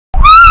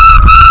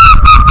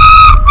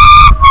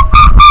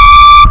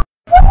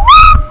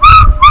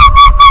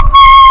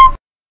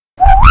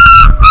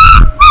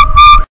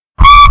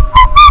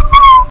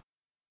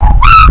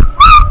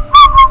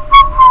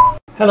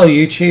Hello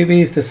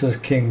YouTubies, this is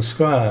King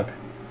Scribe.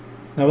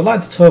 Now I'd like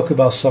to talk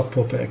about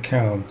Sockpuppet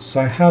accounts.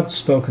 I have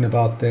spoken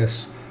about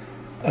this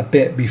a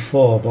bit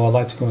before, but I'd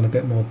like to go in a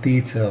bit more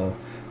detail.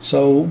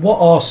 So what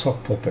are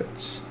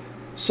Sockpuppets?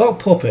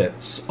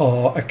 Sockpuppets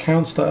are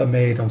accounts that are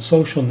made on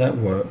social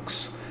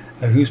networks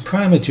whose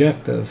prime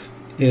objective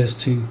is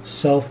to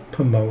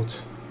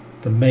self-promote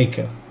the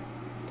maker.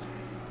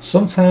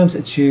 Sometimes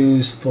it's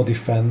used for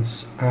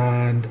defense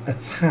and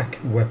attack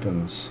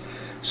weapons.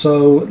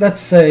 So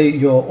let's say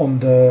you're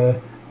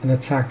under an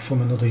attack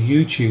from another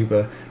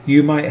YouTuber.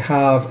 You might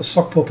have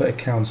Sockpuppet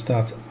accounts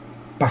that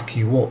back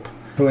you up.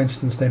 For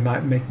instance, they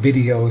might make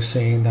videos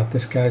saying that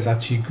this guy's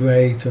actually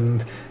great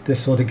and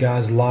this other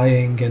guy's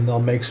lying, and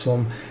they'll make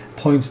some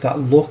points that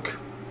look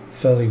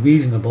fairly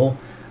reasonable,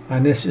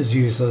 and this is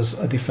used as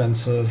a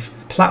defensive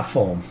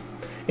platform.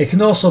 It can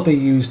also be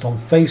used on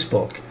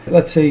Facebook.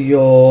 Let's say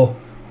your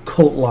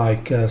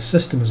cult-like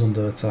system is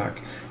under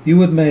attack. You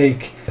would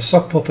make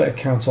Sockpuppet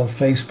accounts on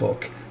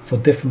Facebook for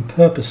different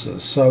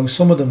purposes. So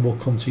some of them will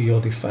come to your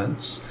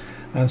defense,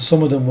 and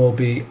some of them will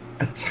be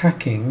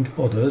attacking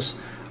others,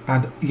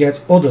 and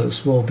yet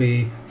others will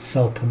be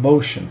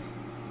self-promotion.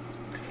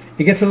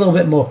 It gets a little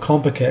bit more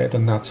complicated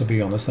than that, to be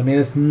honest. I mean,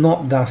 it's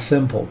not that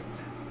simple.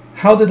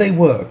 How do they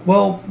work?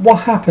 Well,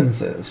 what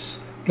happens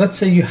is, let's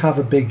say you have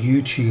a big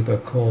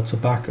YouTuber called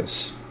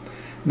Tobacus.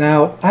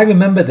 Now, I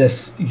remember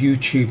this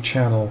YouTube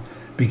channel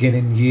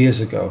beginning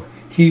years ago.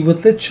 He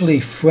would literally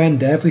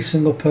friend every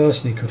single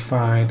person he could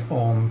find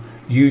on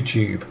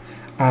YouTube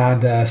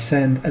and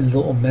send a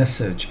little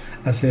message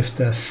as if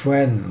they're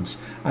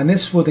friends. And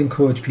this would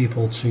encourage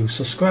people to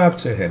subscribe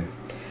to him.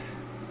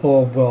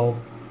 Or, well,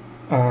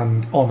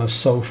 and honest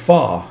so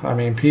far. I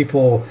mean,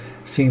 people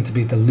seem to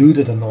be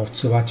deluded enough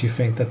to actually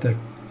think that they're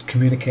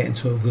communicating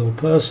to a real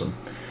person.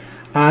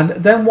 And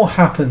then what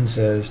happens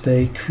is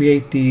they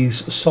create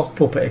these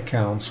Sockpuppet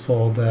accounts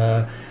for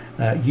their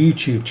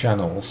YouTube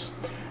channels.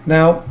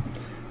 Now,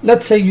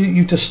 let's say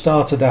you just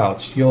started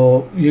out,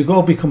 you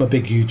go become a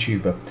big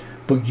YouTuber,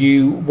 but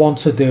you want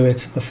to do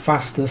it the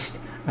fastest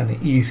and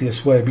the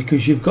easiest way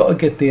because you've got to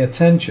get the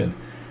attention.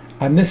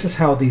 And this is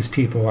how these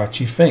people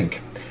actually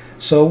think.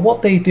 So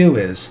what they do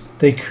is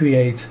they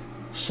create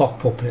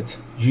Sockpuppet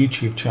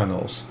YouTube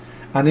channels,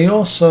 and they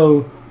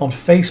also on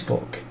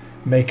Facebook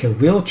make a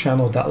real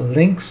channel that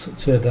links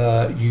to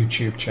the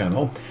YouTube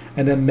channel,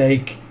 and then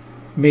make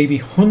maybe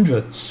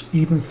hundreds,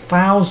 even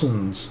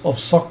thousands of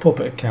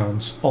Sockpuppet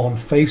accounts on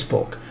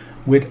Facebook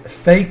with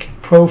fake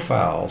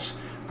profiles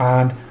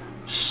and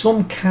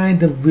some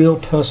kind of real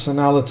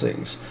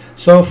personalities.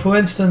 So for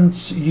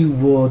instance, you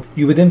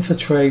would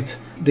infiltrate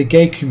the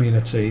gay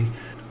community,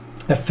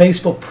 a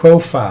Facebook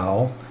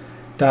profile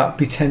that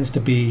pretends to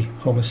be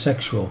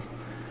homosexual.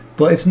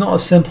 But it's not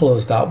as simple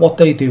as that. What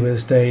they do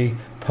is they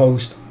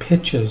post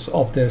pictures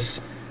of this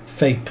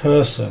fake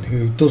person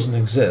who doesn't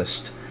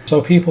exist.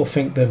 So people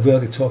think they're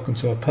really talking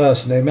to a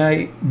person. They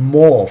may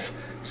morph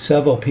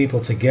several people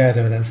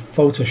together and then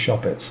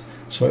Photoshop it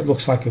so it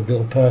looks like a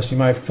real person. You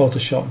might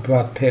Photoshop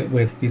Brad Pitt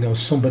with,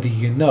 somebody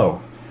you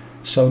know,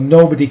 so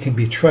nobody can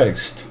be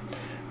traced.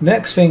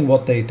 Next thing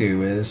what they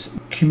do is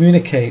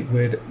communicate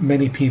with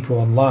many people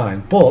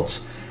online,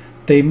 but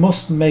they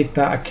must make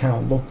that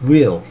account look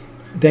real.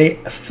 They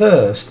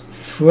first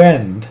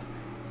friend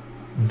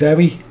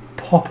very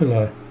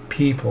popular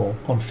people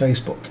on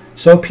Facebook.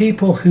 So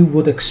people who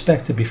would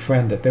expect to be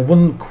friended, they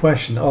wouldn't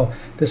question, oh,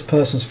 this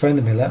person's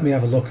friended me, let me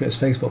have a look at his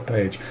Facebook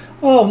page.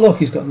 Oh, look,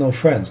 he's got no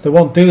friends. They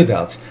won't do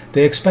that.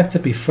 They expect to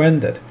be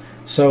friended.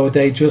 So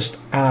they just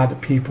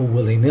add people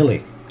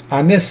willy-nilly.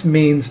 And this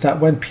means that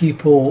when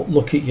people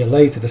look at you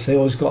later, they say,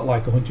 oh, he's got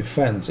like 100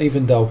 friends,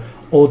 even though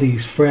all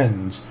these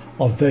friends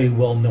are very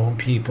well-known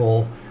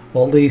people,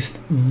 or at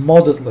least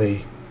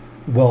moderately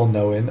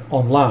well-known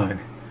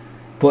online.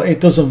 But it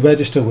doesn't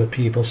register with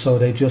people, so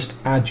they just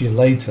add you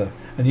later.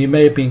 And you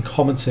may have been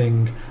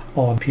commenting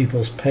on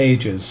people's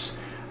pages,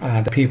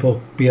 and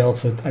people be able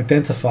to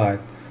identify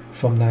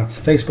from that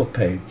Facebook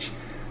page.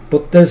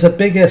 But there's a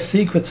bigger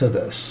secret to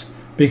this,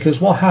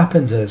 because what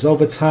happens is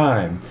over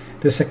time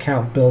this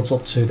account builds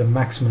up to the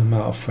maximum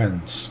amount of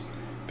friends,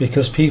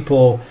 because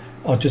people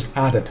are just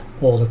added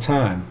all the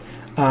time,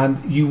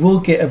 and you will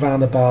get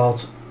around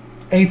about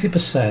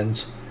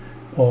 80%,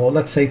 or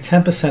let's say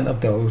 10% of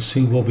those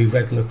who will be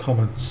regular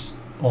comments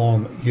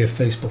on your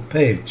Facebook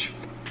page.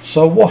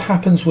 So what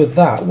happens with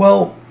that?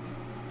 Well,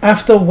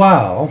 after a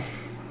while,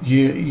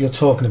 you're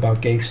talking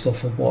about gay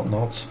stuff and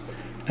whatnot.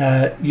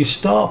 You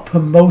start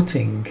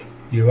promoting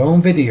your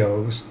own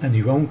videos and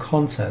your own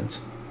content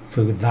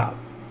through that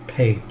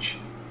page,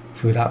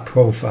 through that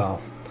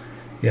profile.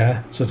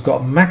 Yeah, so it's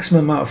got a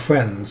maximum amount of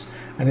friends,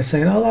 and they're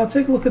saying, oh, I'll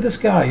take a look at this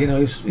guy.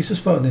 He's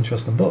just wrote an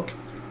interesting book.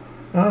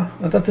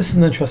 This is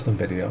an interesting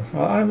video.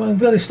 I'm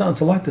really starting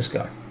to like this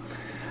guy.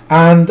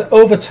 And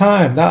over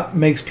time, that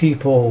makes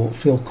people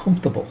feel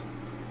comfortable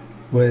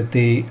with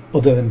the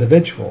other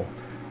individual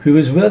who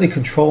is really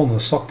controlling the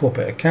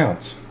Sockpuppet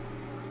account.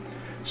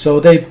 So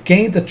they've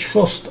gained the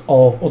trust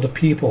of other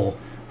people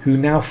who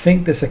now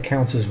think this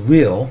account is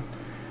real,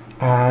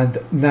 and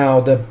now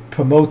they're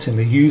promoting,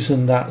 they're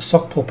using that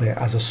Sockpuppet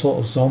as a sort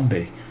of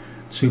zombie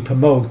to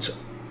promote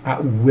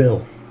at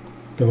will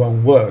their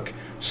own work.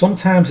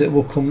 Sometimes it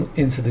will come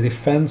into the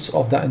defense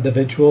of that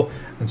individual,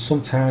 and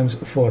sometimes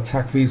for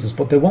attack reasons,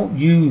 but they won't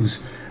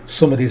use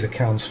some of these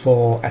accounts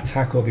for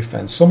attack or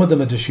defense. Some of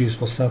them are just used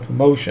for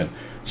self-promotion,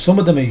 some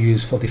of them are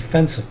used for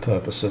defensive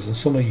purposes, and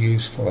some are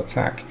used for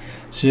attack.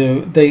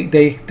 So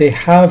they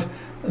have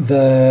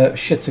the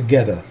shit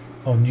together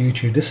on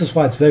YouTube. This is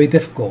why it's very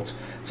difficult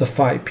to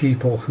fight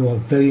people who are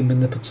very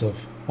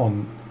manipulative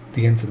on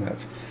the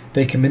internet.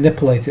 They can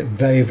manipulate it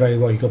very, very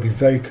well. You've got to be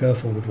very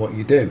careful with what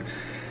you do.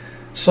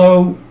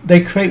 So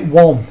they create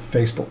one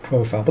Facebook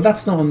profile, but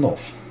that's not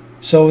enough.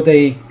 So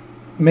they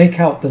make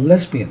out the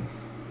lesbian.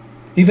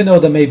 Even though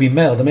they may be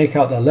male, they make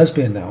out they're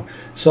lesbian now.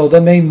 So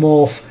they may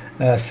morph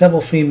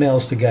several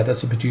females together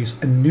to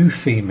produce a new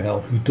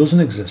female who doesn't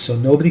exist, so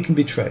nobody can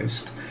be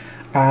traced.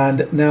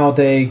 And now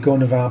they're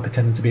going around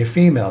pretending to be a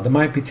female. They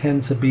might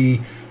pretend to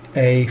be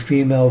a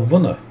female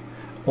runner,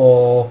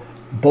 or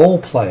ball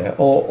player,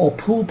 or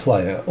pool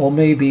player, or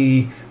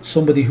maybe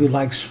somebody who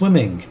likes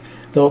swimming.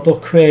 They'll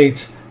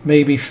create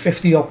maybe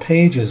 50 odd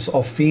pages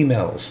of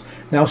females.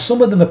 Now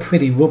some of them are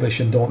pretty rubbish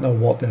and don't know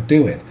what they're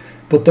doing,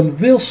 but the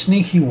real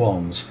sneaky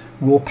ones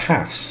will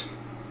pass.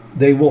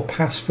 They will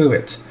pass through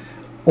it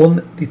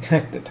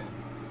undetected.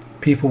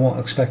 People won't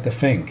expect a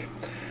thing.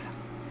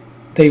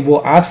 They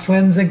will add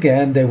friends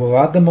again. They will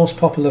add the most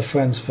popular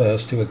friends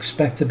first to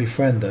expect to be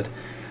friended,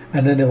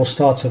 and then they will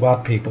start to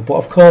add people. But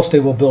of course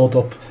they will build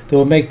up, they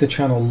will make the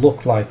channel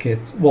look like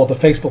it, well, the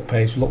Facebook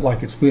page look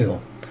like it's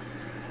real.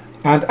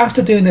 And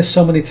after doing this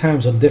so many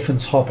times on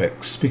different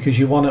topics, because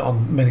you want it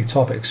on many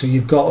topics, so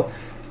you've got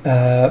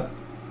the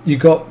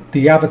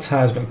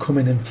advertisement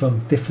coming in from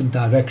different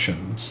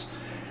directions.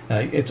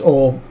 It's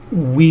all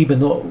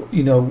weaving up,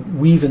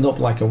 weaving up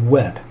like a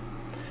web,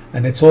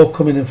 and it's all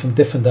coming in from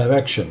different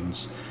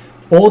directions.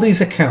 All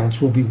these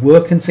accounts will be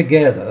working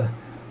together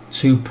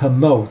to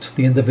promote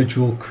the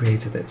individual who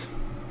created it.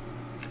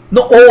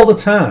 Not all the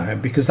time,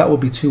 because that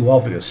would be too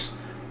obvious,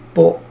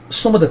 but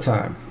some of the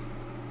time.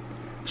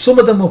 Some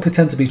of them will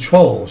pretend to be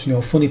trolls,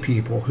 funny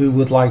people who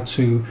would like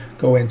to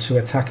go into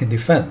attack and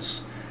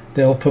defense.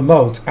 They'll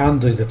promote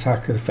and do the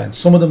attack and defense.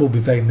 Some of them will be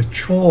very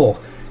mature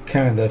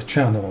kind of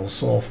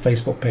channels or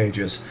Facebook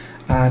pages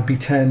and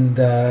pretend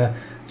to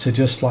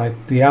just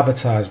like the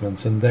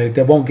advertisements, and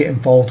they won't get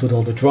involved with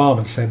all the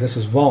drama and say this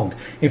is wrong.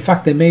 In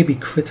fact, they may be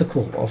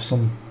critical of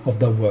some of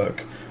their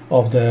work,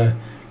 of the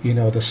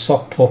the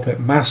sock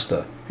puppet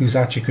master who's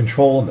actually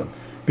controlling them,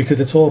 because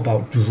it's all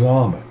about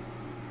drama.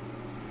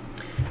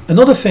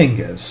 Another thing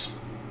is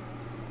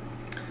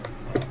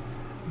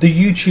the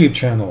YouTube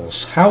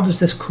channels. How does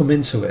this come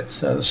into it?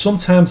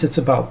 Sometimes it's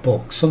about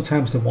books,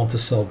 sometimes they want to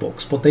sell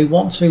books, but they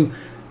want to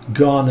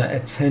garner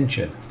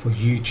attention for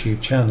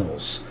YouTube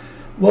channels.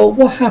 Well,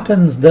 what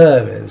happens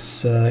there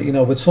is,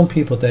 with some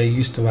people, they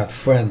used to add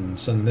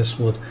friends, and this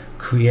would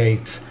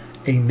create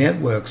a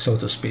network, so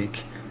to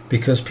speak,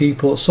 because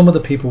some of the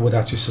people would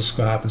actually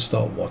subscribe and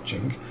start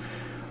watching.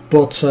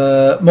 But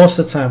most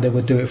of the time they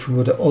would do it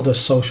through the other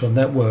social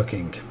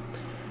networking.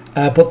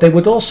 But they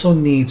would also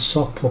need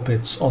sock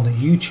puppets on a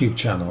YouTube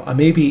channel, and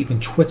maybe even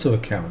Twitter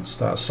accounts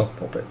that are sock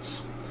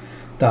puppets,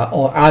 that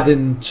are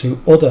adding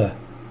to other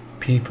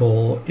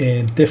people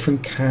in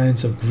different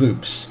kinds of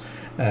groups.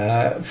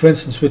 For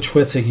instance, with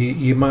Twitter,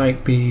 you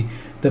might be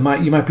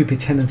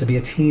pretending to be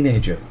a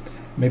teenager,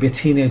 maybe a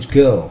teenage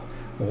girl,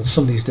 or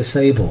somebody who's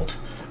disabled,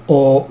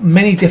 or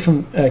many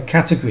different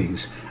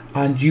categories.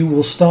 And you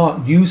will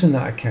start using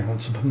that account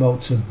to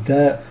promote to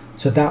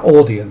that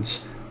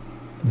audience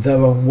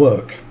their own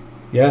work.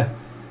 Yeah,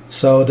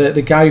 so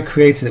the guy who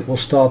created it will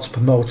start to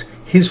promote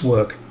his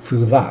work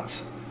through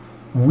that,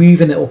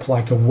 weaving it up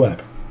like a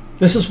web.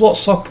 This is what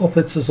sock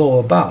puppets is all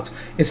about.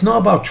 It's not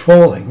about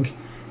trolling,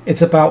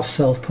 it's about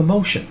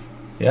self-promotion.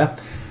 Yeah.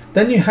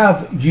 Then you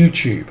have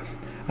YouTube,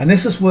 and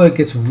this is where it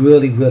gets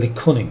really, really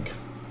cunning.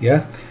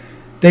 Yeah,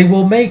 they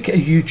will make a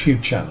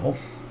YouTube channel.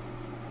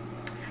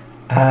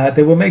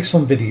 They will make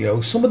some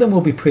videos. Some of them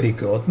will be pretty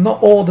good.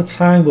 Not all the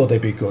time will they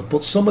be good,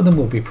 but some of them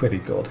will be pretty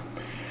good.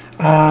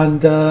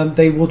 And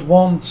they would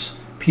want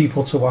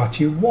people to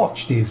actually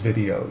watch these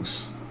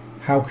videos.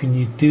 How can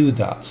you do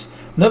that?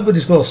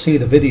 Nobody's going to see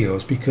the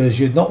videos because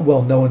you're not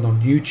well known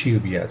on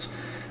YouTube yet,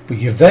 but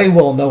you're very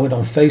well known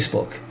on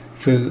Facebook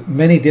through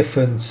many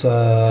different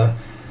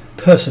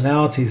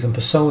personalities and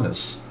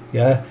personas.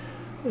 Yeah,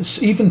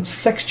 even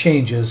sex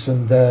changes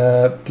and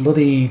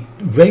bloody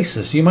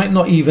races. You might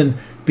not even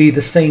be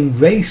the same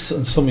race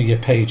on some of your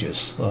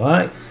pages. All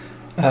right,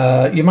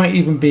 you might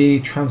even be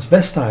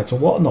transvestite or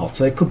whatnot.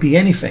 So it could be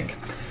anything,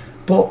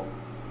 but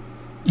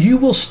you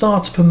will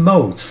start to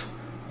promote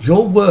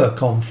your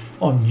work on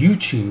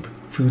YouTube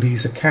through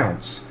these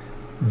accounts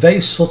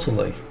very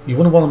subtly. You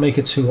wouldn't want to make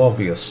it too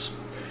obvious,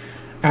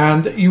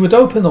 and you would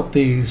open up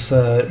these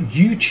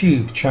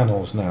YouTube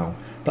channels now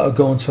that are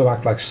going to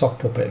act like sock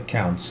puppet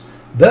accounts.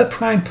 Their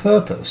prime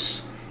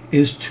purpose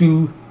is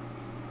to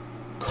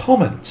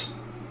comment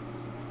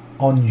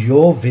on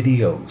your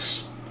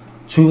videos,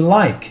 to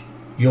like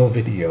your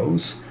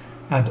videos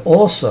and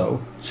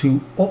also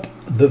to up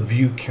the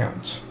view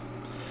count.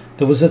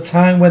 There was a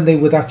time when they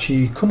would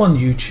actually come on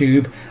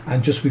YouTube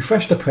and just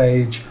refresh the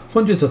page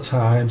hundreds of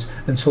times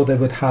until they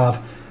would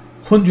have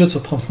hundreds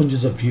upon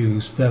hundreds of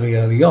views very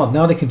early on.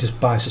 Now they can just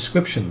buy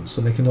subscriptions,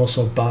 and they can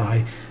also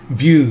buy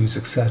views,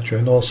 etc.,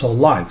 and also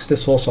likes.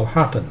 This also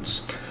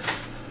happens.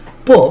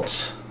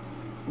 But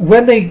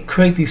when they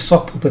create these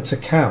Sockpuppet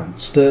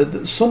accounts,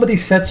 somebody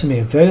said to me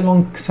a very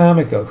long time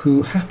ago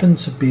who happened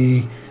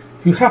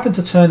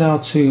to turn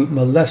out to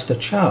molest a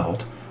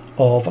child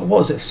of, what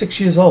was it, 6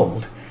 years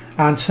old,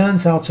 and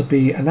turns out to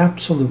be an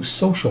absolute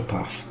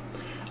sociopath.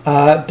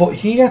 But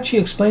he actually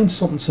explained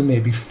something to me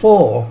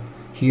before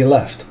he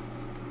left.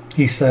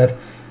 He said,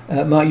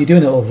 Mark, you're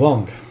doing it all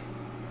wrong.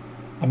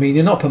 I mean,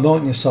 you're not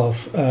promoting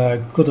yourself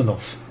good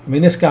enough. I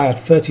mean, this guy had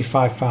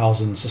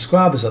 35,000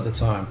 subscribers at the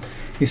time.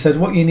 He said,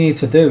 what you need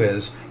to do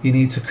is you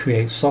need to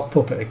create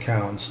Sockpuppet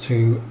accounts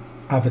to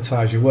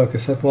advertise your work. I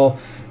said, well,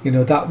 you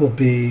know, it'd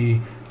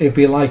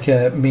be like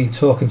me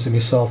talking to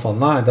myself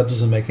online. That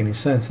doesn't make any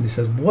sense. And he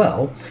said,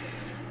 well,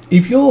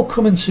 if you're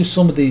coming to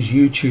somebody's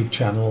YouTube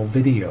channel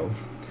video,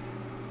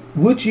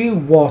 would you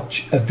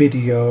watch a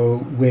video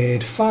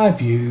with 5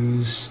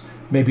 views,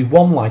 maybe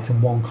 1 like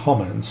and 1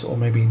 comment, or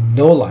maybe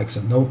no likes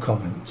and no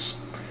comments?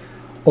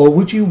 Or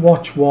would you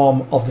watch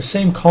one of the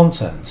same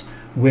content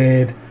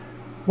with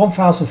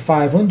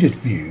 1,500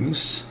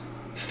 views,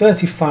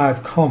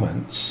 35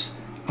 comments,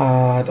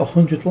 and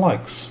 100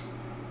 likes?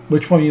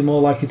 Which one are you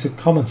more likely to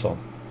comment on?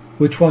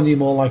 Which one are you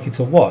more likely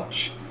to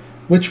watch?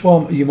 Which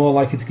one are you more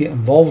likely to get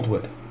involved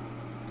with?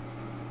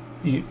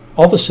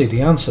 Obviously,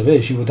 the answer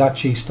is you would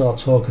actually start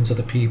talking to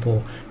the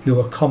people who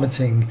are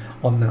commenting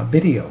on that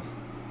video.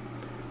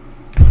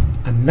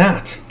 And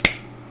that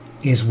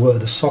is where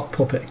the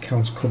Sockpuppet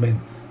accounts come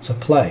in to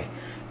play,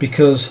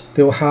 because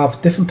they will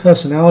have different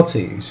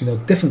personalities, you know,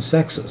 different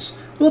sexes.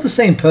 They're all the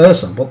same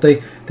person, but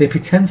they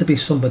pretend to be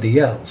somebody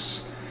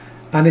else.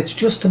 And it's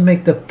just to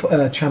make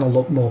the channel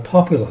look more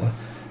popular,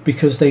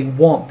 because they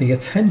want the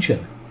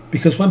attention.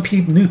 Because when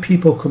new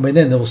people coming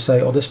in, they'll say,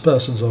 oh, this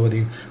person's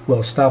already well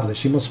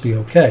established, you must be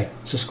okay.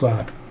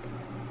 Subscribe,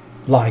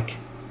 like,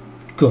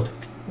 good.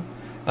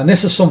 And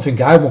this is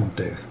something I won't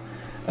do.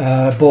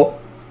 But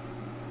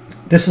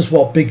this is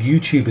what big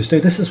YouTubers do.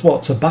 This is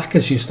what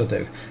Tobaccos used to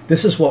do.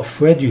 This is what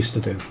Fred used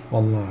to do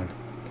online.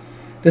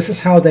 This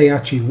is how they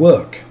actually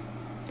work.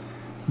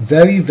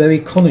 Very, very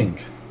cunning.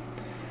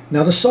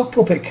 Now, the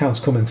Sockpuppet accounts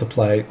come into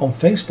play on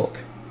Facebook.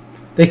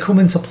 They come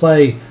into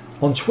play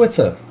on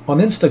Twitter, on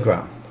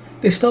Instagram.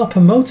 They start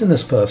promoting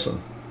this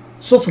person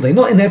subtly,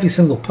 not in every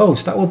single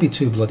post. That would be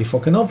too bloody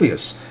fucking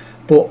obvious.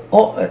 But,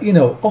 you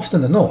know,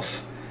 often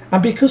enough.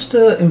 And because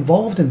they're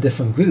involved in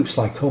different groups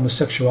like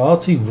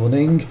homosexuality,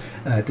 running,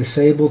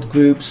 disabled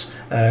groups,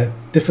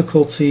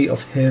 difficulty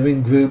of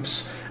hearing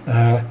groups,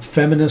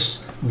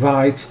 feminist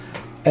rights,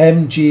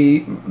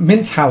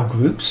 MGTOW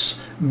groups,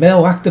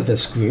 male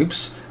activist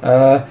groups,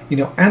 you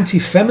know,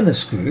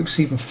 anti-feminist groups,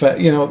 even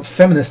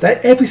feminist,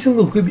 every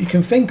single group you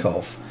can think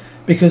of,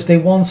 because they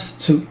want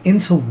to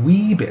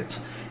interweave it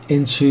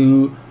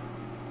into.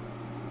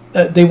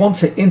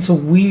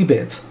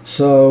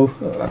 So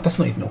that's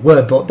not even a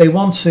word, but they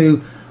want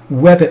to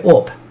web it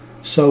up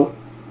so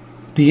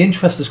the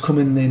interest is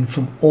coming in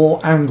from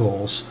all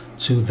angles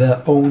to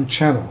their own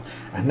channel,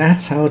 and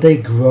that's how they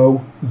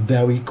grow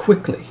very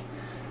quickly.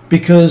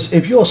 Because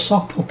if you're a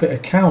Sockpuppet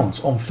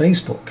account on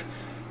Facebook,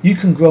 you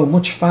can grow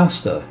much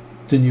faster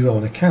than your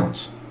own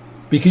account,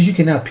 because you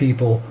can add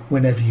people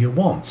whenever you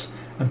want,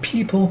 and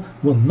people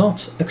will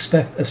not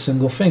expect a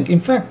single thing. In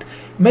fact,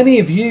 many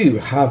of you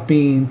have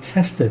been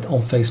tested on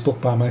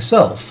Facebook by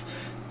myself,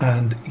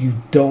 and you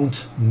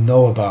don't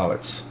know about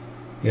it.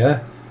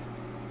 Yeah,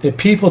 if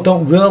people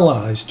don't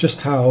realize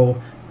just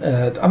how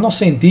I'm not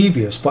saying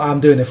devious, but I'm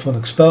doing it for an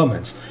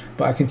experiment.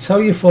 But I can tell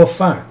you for a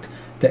fact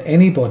that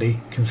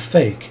anybody can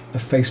fake a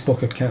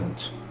Facebook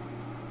account.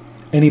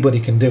 Anybody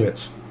can do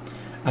it,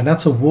 and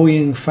that's a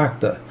worrying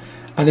factor.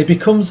 And it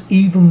becomes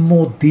even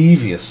more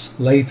devious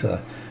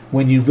later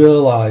when you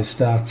realize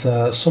that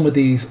some of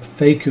these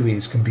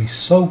fakeries can be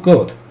so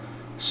good,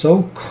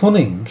 so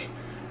cunning,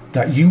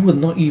 that you would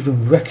not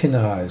even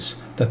recognize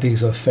that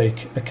these are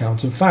fake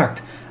accounts. In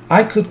fact,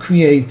 I could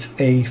create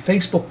a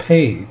Facebook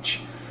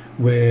page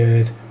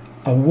with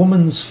a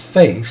woman's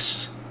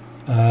face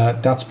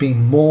that's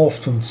been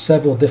morphed from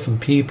several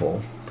different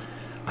people,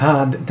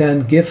 and then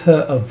give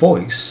her a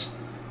voice,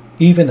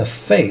 even a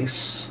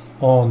face,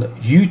 on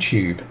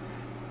YouTube,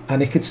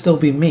 and it could still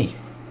be me.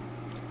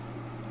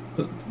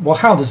 Well,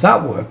 how does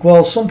that work?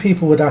 Well, some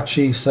people would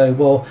actually say,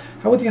 well,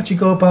 how would you actually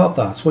go about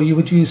that? Well, you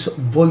would use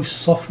voice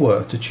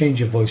software to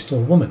change your voice to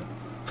a woman.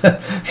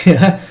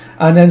 Yeah,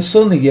 and then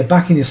suddenly you're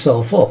backing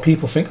yourself up.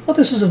 People think, oh,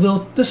 this is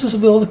a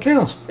real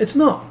account. It's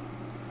not.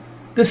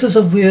 This is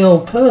a real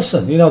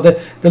person. You know,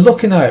 they're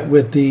looking at it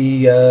with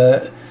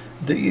the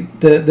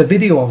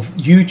video on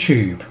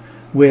YouTube,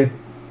 with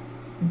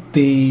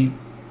the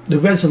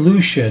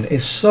resolution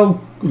is so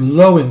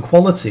low in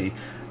quality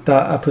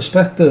that a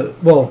perspective,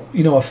 well,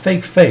 you know, a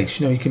fake face,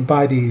 you know, you can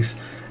buy these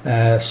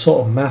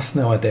sort of masks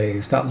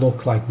nowadays that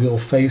look like real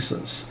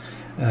faces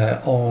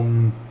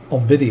on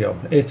video.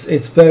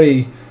 It's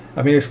very,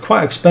 I mean, it's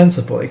quite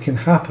expensive, but it can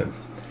happen.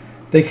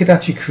 They could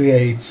actually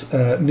create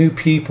new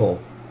people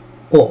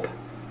up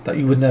that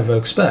you would never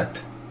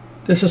expect.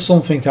 This is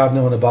something I've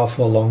known about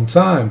for a long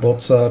time,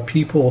 but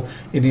people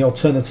in the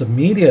alternative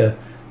media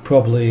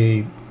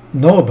probably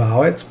know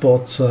about it,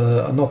 but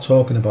I'm not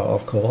talking about it,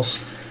 of course,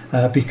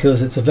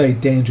 because it's a very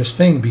dangerous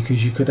thing,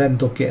 because you could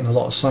end up getting a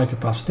lot of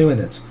psychopaths doing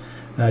it.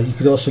 You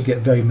could also get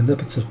very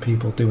manipulative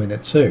people doing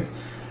it too.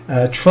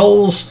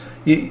 Trolls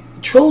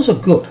are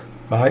good,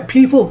 right?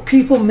 People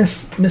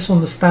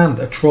misunderstand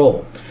a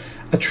troll.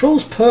 A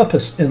troll's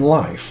purpose in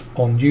life,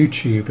 on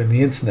YouTube and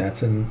the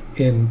internet and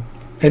in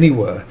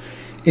anywhere,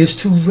 is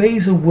to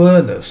raise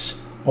awareness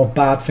of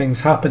bad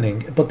things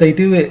happening, but they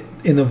do it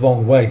in the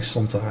wrong way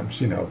sometimes.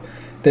 You know,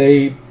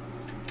 they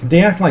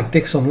act like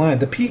dicks online.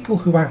 The people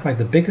who act like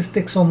the biggest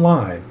dicks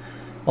online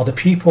are the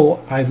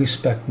people I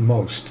respect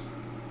most.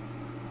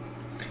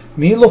 I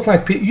mean, you look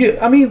like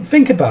I mean,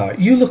 think about it.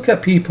 You look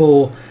at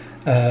people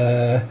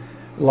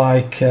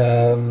like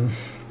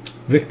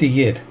Victor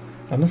Yid.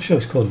 I'm not sure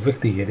it's called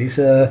Victor Yid. He's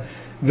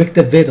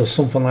Victor Vid or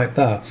something like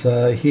that.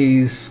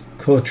 He's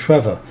called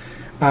Trevor,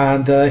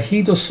 and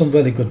he does some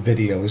really good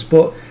videos.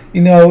 But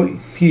you know,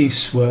 he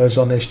swears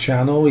on his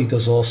channel. He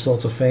does all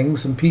sorts of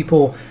things, and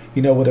people,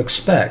 you know, would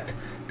expect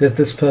that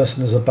this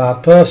person is a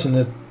bad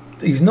person.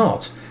 He's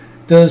not.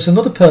 There's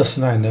another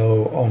person I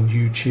know on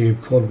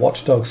YouTube called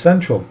Watchdog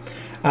Central,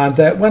 and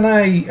when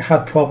I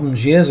had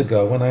problems years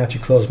ago, when I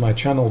actually closed my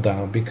channel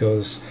down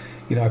because,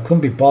 you know, I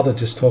couldn't be bothered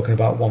just talking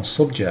about one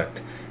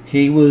subject,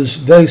 he was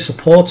very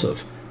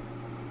supportive.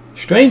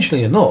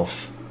 Strangely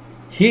enough,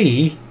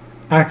 he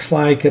acts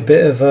like a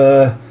bit of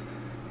a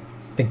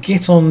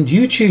git on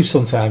YouTube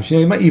sometimes. You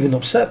know, he might even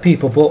upset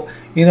people, but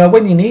you know,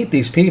 when you need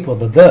these people,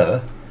 they're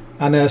there.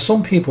 And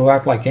some people who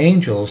act like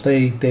angels,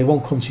 they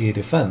won't come to your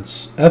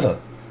defense ever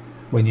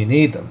when you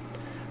need them.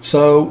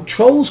 So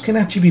trolls can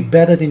actually be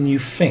better than you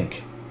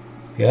think.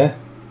 Yeah,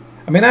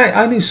 I mean,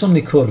 I knew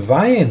somebody called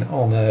Ryan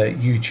on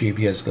YouTube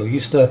years ago. We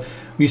used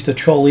to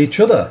troll each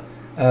other.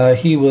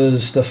 He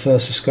was the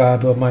first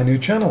subscriber of my new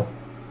channel.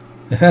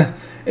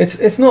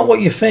 It's not what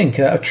you think.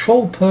 A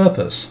troll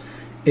purpose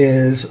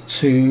is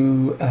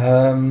to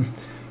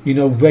you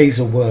know, raise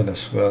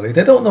awareness. Really,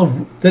 they don't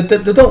know. They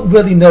don't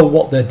really know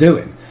what they're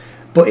doing,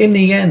 but in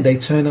the end, they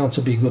turn out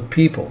to be good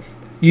people.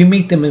 You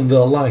meet them in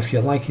real life,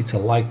 you're likely to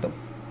like them.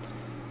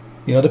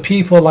 You know, the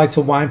people who like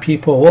to wind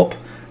people up,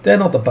 they're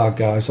not the bad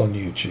guys on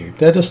YouTube.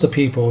 They're just the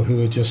people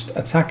who are just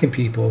attacking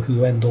people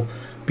who end up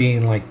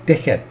being like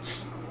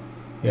dickheads.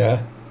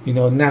 Yeah, you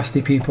know,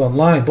 nasty people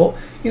online. But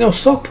you know,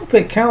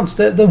 Sockpuppet accounts,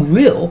 they're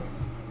real.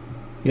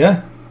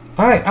 Yeah,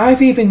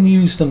 I've even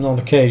used them on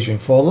occasion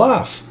for a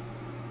laugh.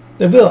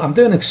 They're real. I'm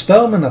doing an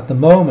experiment at the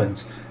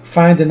moment,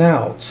 finding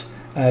out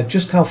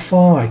just how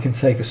far I can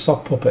take a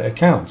Sockpuppet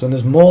account, and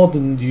there's more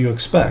than you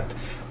expect.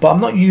 But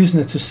I'm not using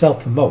it to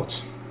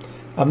self-promote.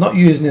 I'm not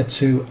using it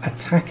to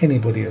attack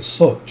anybody as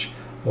such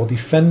or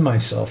defend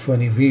myself for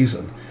any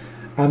reason.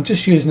 I'm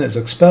just using it as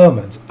an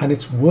experiment, and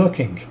it's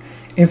working.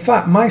 In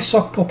fact, my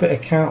Sockpuppet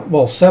account,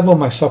 well, several of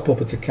my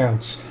Sockpuppet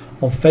accounts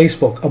on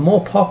Facebook are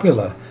more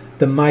popular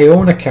than my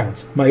own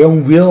account, my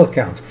own real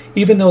account,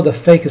 even though they're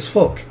fake as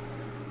fuck.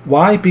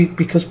 Why?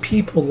 Because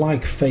people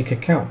like fake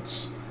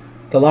accounts.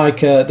 They're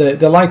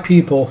like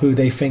people who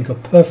they think are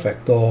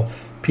perfect, or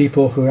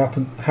people who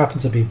happen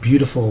to be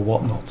beautiful or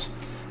whatnot.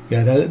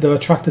 Yeah, they're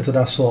attracted to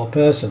that sort of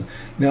person.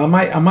 You know,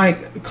 I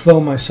might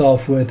clone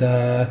myself with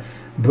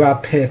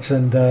Brad Pitt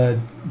and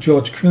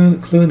George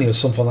Clooney or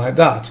something like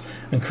that,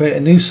 and create a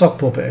new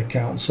Sockpuppet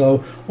account.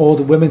 So all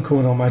the women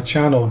coming on my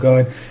channel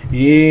going,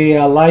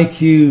 yeah, I like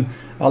you.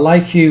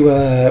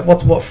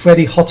 What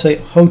Freddie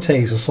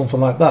Hotes or something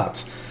like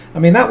that. I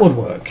mean, that would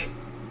work.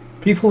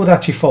 People would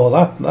actually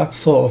follow that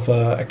sort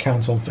of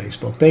account on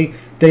Facebook.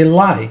 They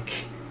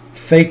like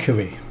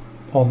fakery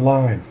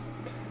online.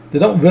 They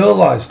don't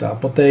realise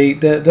that, but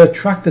they're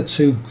attracted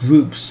to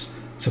groups,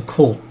 to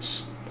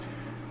cults,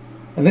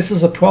 and this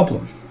is a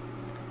problem.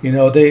 You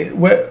know,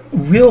 we're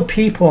real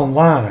people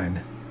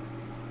online.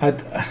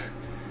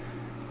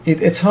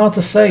 It's hard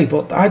to say,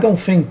 but I don't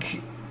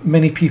think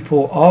many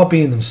people are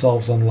being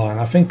themselves online.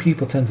 I think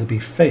people tend to be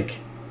fake.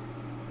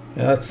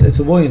 Yeah, it's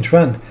a worrying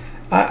trend.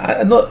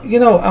 I'm not, you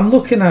know, I'm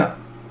looking at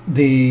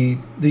the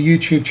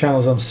YouTube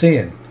channels I'm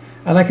seeing,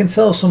 and I can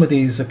tell some of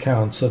these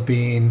accounts are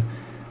being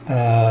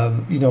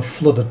you know,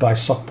 flooded by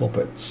sock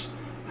puppets,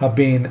 have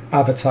been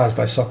advertised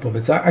by sock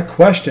puppets. I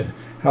question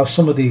how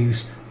some of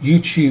these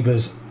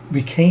YouTubers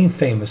became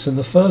famous in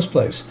the first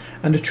place,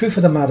 and the truth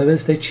of the matter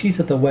is they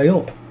cheated their way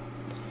up.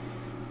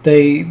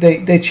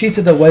 They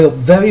cheated their way up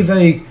very,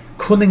 very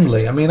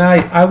cunningly. I mean,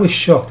 I was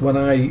shocked when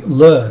I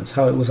learned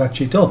how it was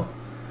actually done.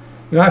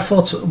 You know, I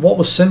thought what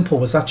was simple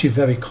was actually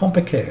very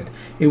complicated.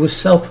 It was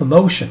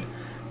self-promotion.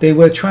 They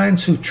were trying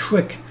to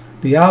trick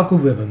the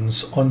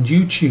algorithms on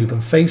YouTube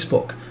and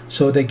Facebook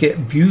so they get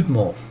viewed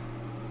more.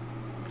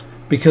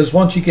 because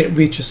once you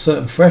reach a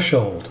certain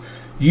threshold,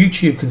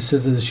 YouTube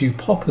considers you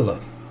popular.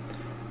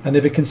 And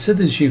if it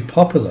considers you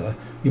popular,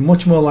 you're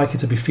much more likely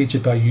to be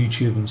featured by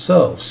YouTube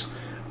themselves,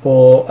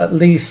 or at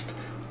least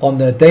on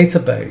their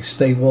database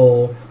they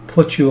will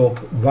put you up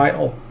right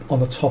up on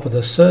the top of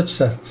the search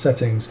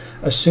settings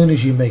as soon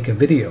as you make a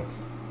video.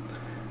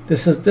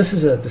 This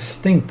is a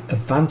distinct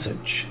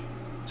advantage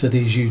to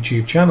these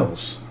YouTube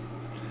channels.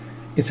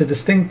 It's a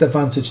distinct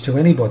advantage to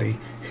anybody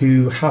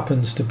who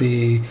happens to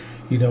be,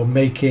 you know,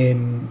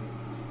 making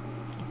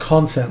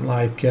content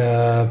like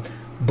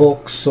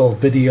books or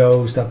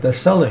videos that they're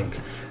selling.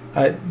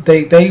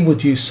 They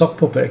would use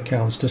Sockpuppet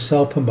accounts to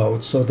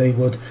self-promote, so they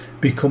would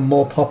become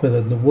more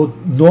popular than they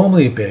would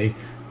normally be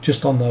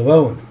just on their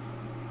own.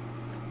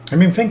 I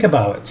mean, think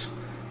about it.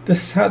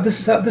 This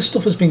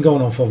stuff has been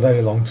going on for a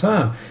very long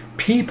time.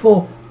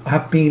 People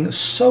have been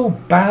so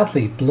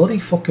badly bloody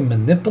fucking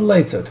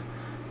manipulated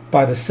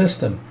by the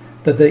system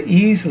that they're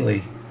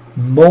easily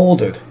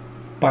molded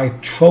by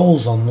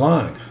trolls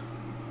online.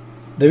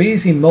 They're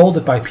easily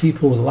molded by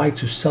people who like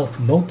to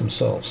self-promote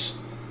themselves.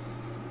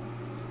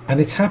 And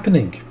it's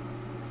happening.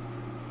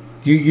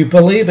 You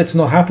believe it's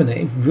not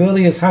happening. It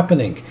really is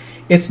happening.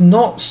 It's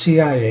not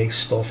CIA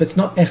stuff. It's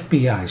not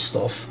FBI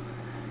stuff.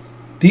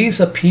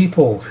 These are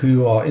people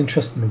who are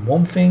interested in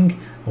one thing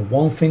and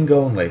one thing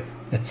only: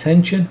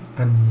 attention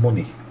and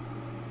money.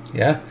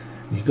 Yeah?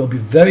 You've got to be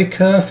very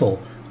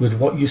careful with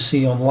what you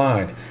see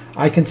online.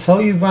 I can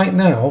tell you right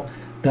now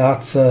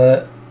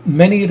that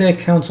many of the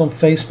accounts on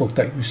Facebook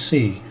that you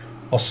see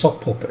are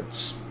sock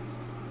puppets.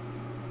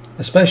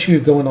 Especially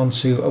going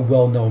onto a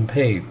well-known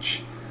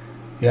page.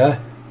 Yeah?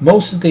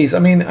 Most of these, I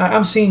mean,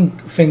 I'm seeing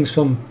things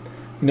from,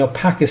 you know,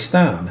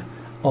 Pakistan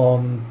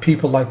on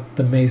people like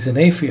the Amazing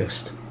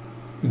Atheist.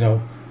 You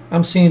know,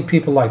 I'm seeing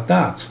people like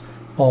that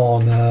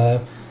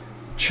on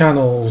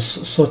channels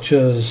such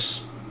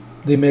as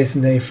the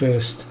Amazing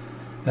Atheist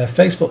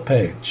Facebook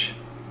page.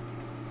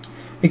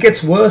 It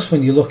gets worse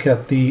when you look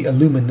at the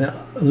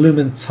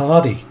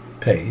Illuminati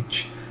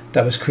page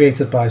that was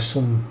created by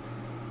some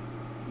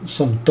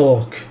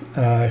dork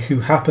who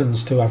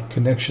happens to have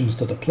connections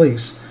to the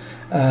police.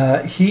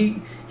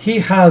 He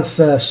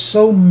has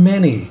so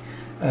many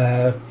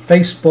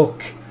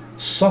Facebook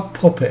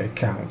Sockpuppet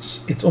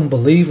accounts. It's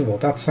unbelievable.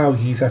 That's how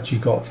he's actually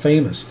got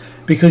famous,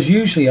 because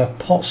usually a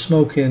pot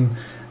smoking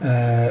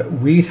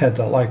weed head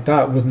like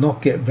that would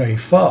not get very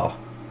far.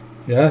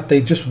 Yeah,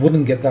 they just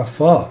wouldn't get that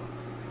far.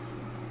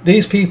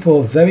 These people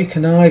are very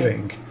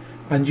conniving,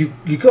 and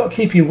you got to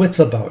keep your wits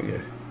about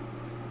you.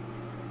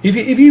 If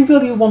you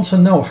really want to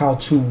know how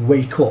to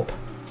wake up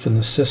from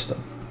the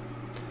system,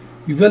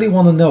 you really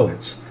want to know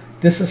it,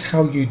 this is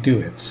how you do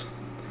it.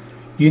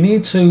 You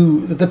need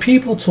to, the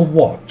people to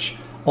watch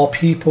are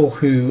people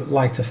who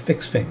like to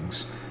fix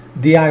things,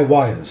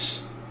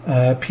 DIYers,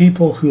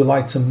 people who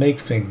like to make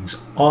things,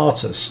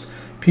 artists,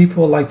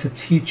 people who like to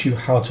teach you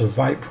how to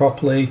write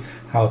properly,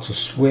 how to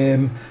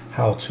swim,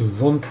 how to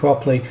run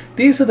properly.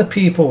 These are the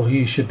people who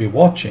you should be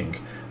watching,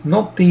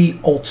 not the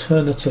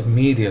alternative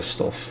media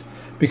stuff,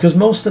 because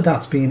most of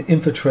that's being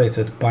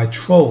infiltrated by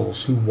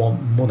trolls who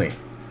want money.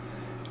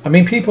 I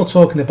mean, people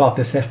talking about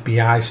this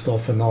FBI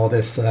stuff and all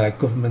this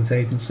government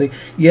agency,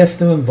 yes,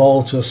 they're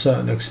involved to a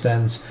certain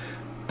extent,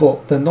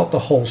 but they're not the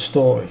whole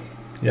story.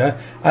 Yeah,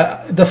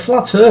 the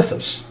flat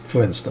earthers,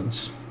 for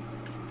instance,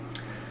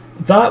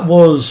 that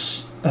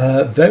was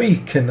very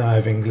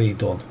connivingly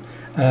done.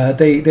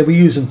 They were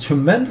using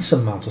tremendous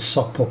amounts of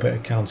sock puppet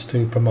accounts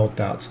to promote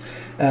that.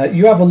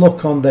 You have a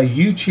look on their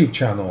YouTube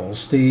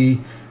channels. The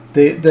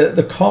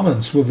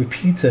comments were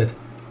repeated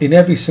in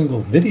every single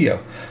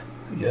video.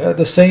 Yeah,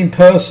 the same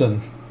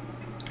person,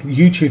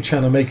 YouTube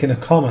channel, making a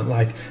comment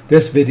like,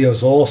 "This video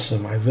is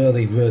awesome. I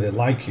really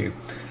like you."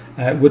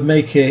 Would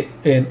make it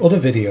in other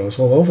videos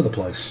all over the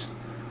place.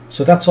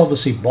 So that's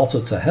obviously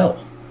botted to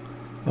hell.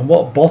 And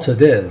what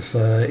botted is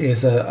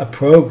a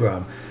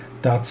program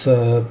that's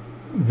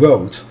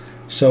wrote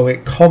so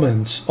it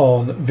comments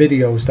on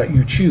videos that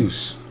you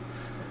choose.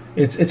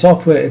 It's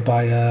operated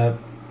by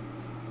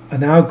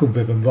an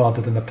algorithm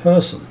rather than a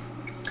person.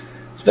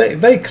 It's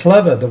very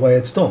clever the way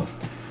it's done.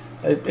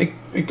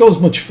 It goes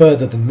much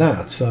further than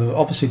that, so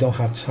obviously don't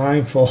have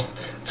time for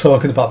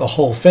talking about the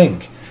whole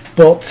thing.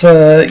 But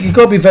you've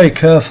got to be very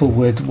careful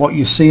with what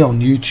you see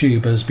on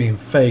YouTube as being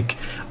fake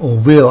or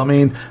real. I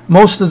mean,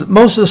 most of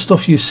the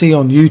stuff you see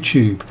on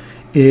YouTube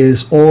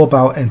is all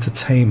about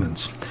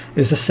entertainment.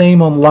 It's the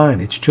same online.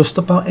 It's just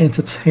about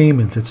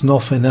entertainment. It's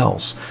nothing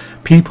else.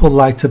 People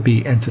like to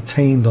be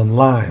entertained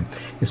online.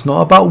 It's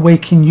not about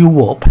waking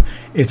you up.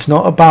 It's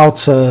not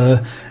about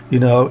you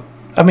know.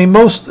 I mean,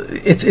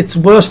 it's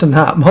worse than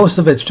that. Most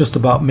of it's just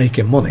about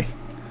making money.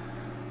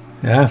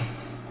 Yeah.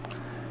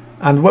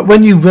 And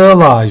when you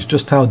realise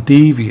just how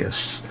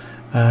devious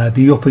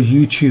the upper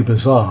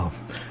YouTubers are,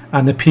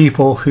 and the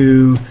people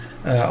who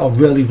are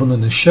really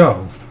running the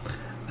show,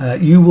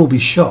 you will be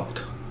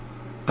shocked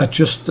at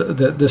just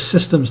the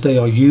systems they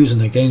are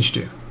using against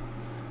you.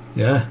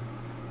 Yeah,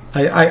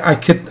 I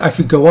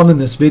could go on in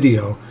this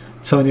video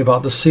telling you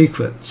about the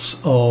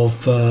secrets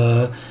of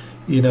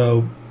you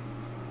know,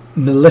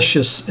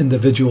 malicious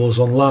individuals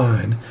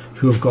online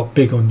who have got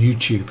big on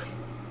YouTube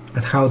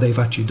and how they've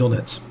actually done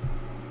it.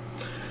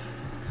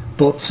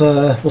 But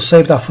we'll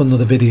save that for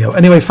another video.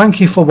 Anyway, thank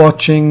you for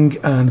watching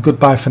and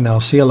goodbye for now.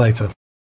 See you later.